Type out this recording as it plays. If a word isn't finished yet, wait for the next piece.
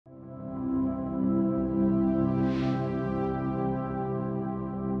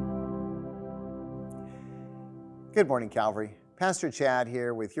Good morning, Calvary. Pastor Chad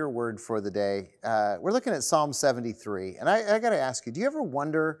here with your word for the day. We're looking at Psalm 73, and I got to ask you, do you ever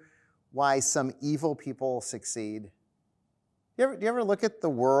wonder why some evil people succeed? Do you ever look at the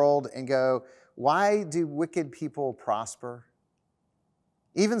world and go, why do wicked people prosper?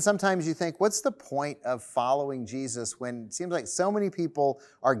 Even sometimes you think, what's the point of following Jesus when it seems like so many people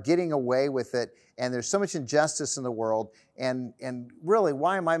are getting away with it and there's so much injustice in the world, and really,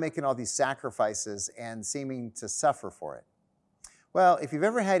 why am I making all these sacrifices and seeming to suffer for it? Well, if you've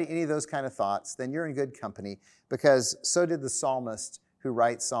ever had any of those kind of thoughts, then you're in good company, because so did the psalmist who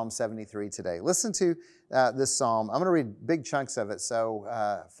writes Psalm 73 today. Listen to this psalm. I'm going to read big chunks of it, so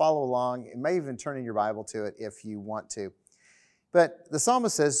follow along. You may even turn in your Bible to it if you want to. But the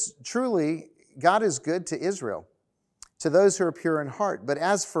psalmist says, truly, God is good to Israel, to those who are pure in heart. But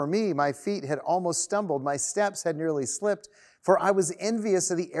as for me, my feet had almost stumbled, my steps had nearly slipped, for I was envious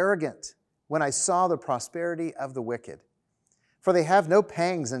of the arrogant when I saw the prosperity of the wicked. For they have no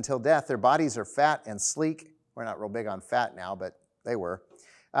pangs until death. Their bodies are fat and sleek. We're not real big on fat now, but they were.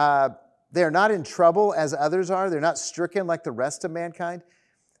 They are not in trouble as others are. They're not stricken like the rest of mankind.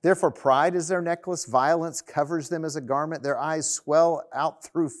 Therefore, pride is their necklace. Violence covers them as a garment. Their eyes swell out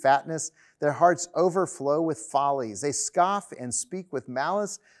through fatness. Their hearts overflow with follies. They scoff and speak with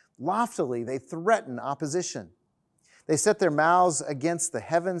malice. Loftily, they threaten opposition. They set their mouths against the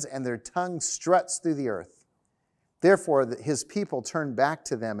heavens, and their tongue struts through the earth. Therefore, his people turn back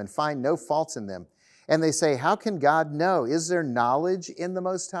to them and find no fault in them. And they say, how can God know? Is there knowledge in the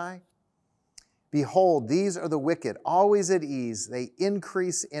Most High? Behold, these are the wicked, always at ease. They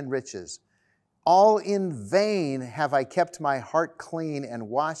increase in riches. All in vain have I kept my heart clean and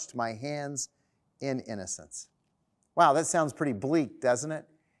washed my hands in innocence. Wow, that sounds pretty bleak, doesn't it?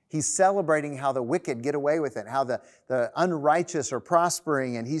 He's celebrating how the wicked get away with it, how the unrighteous are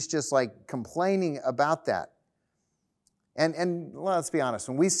prospering, and he's just like complaining about that. And let's be honest,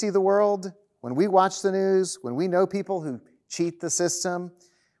 when we see the world, when we watch the news, when we know people who cheat the system,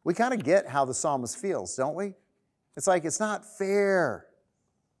 we kind of get how the psalmist feels, don't we? It's like, it's not fair.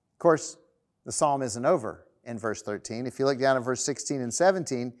 Of course, the psalm isn't over in verse 13. If you look down at verse 16 and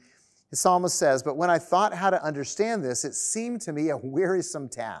 17, the psalmist says, but when I thought how to understand this, it seemed to me a wearisome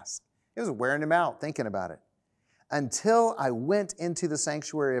task. It was wearing him out thinking about it. Until I went into the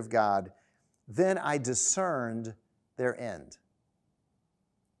sanctuary of God, then I discerned their end.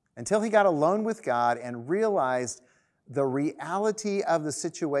 Until he got alone with God and realized the reality of the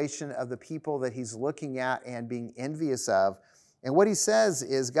situation of the people that he's looking at and being envious of. And what he says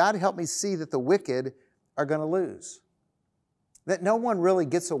is, God, help me see that the wicked are going to lose. That no one really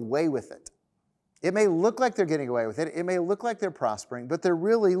gets away with it. It may look like they're getting away with it. It may look like they're prospering, but they're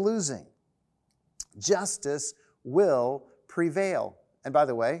really losing. Justice will prevail. And by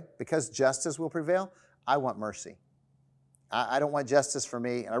the way, because justice will prevail, I want mercy. I don't want justice for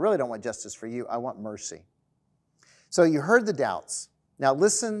me, and I really don't want justice for you. I want mercy. So you heard the doubts. Now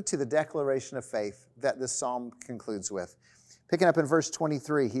listen to the declaration of faith that this psalm concludes with. Picking up in verse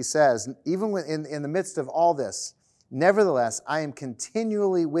 23, he says, even in the midst of all this, nevertheless, I am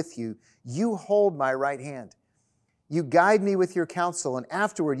continually with you. You hold my right hand. You guide me with your counsel, and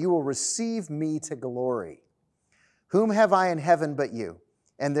afterward you will receive me to glory. Whom have I in heaven but you?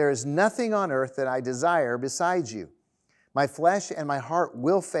 And there is nothing on earth that I desire besides you. My flesh and my heart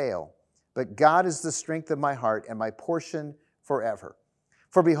will fail, but God is the strength of my heart and my portion forever.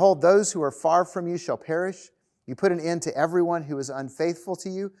 For behold, those who are far from you shall perish. You put an end to everyone who is unfaithful to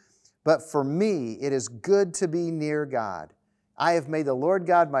you. But for me, it is good to be near God. I have made the Lord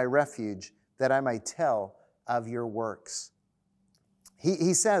God my refuge, that I may tell of your works.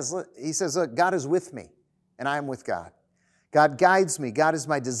 He says, look, God is with me, and I am with God. God guides me. God is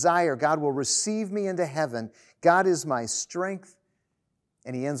my desire. God will receive me into heaven. God is my strength.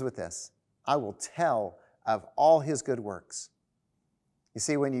 And he ends with this: I will tell of all his good works. You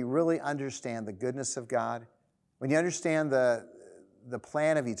see, when you really understand the goodness of God, when you understand the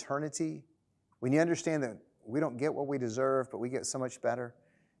plan of eternity, when you understand that we don't get what we deserve, but we get so much better,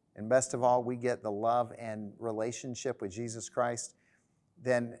 and best of all, we get the love and relationship with Jesus Christ,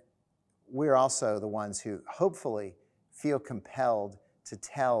 then we're also the ones who hopefully feel compelled to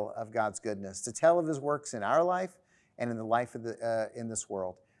tell of God's goodness, to tell of his works in our life and in the life of in this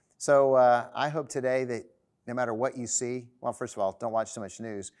world. So I hope today that no matter what you see, well, first of all, don't watch so much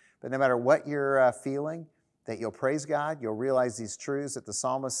news, but no matter what you're feeling, that you'll praise God, you'll realize these truths that the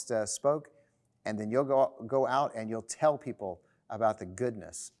psalmist spoke, and then you'll go out and you'll tell people about the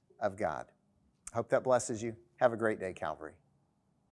goodness of God. I hope that blesses you. Have a great day, Calvary.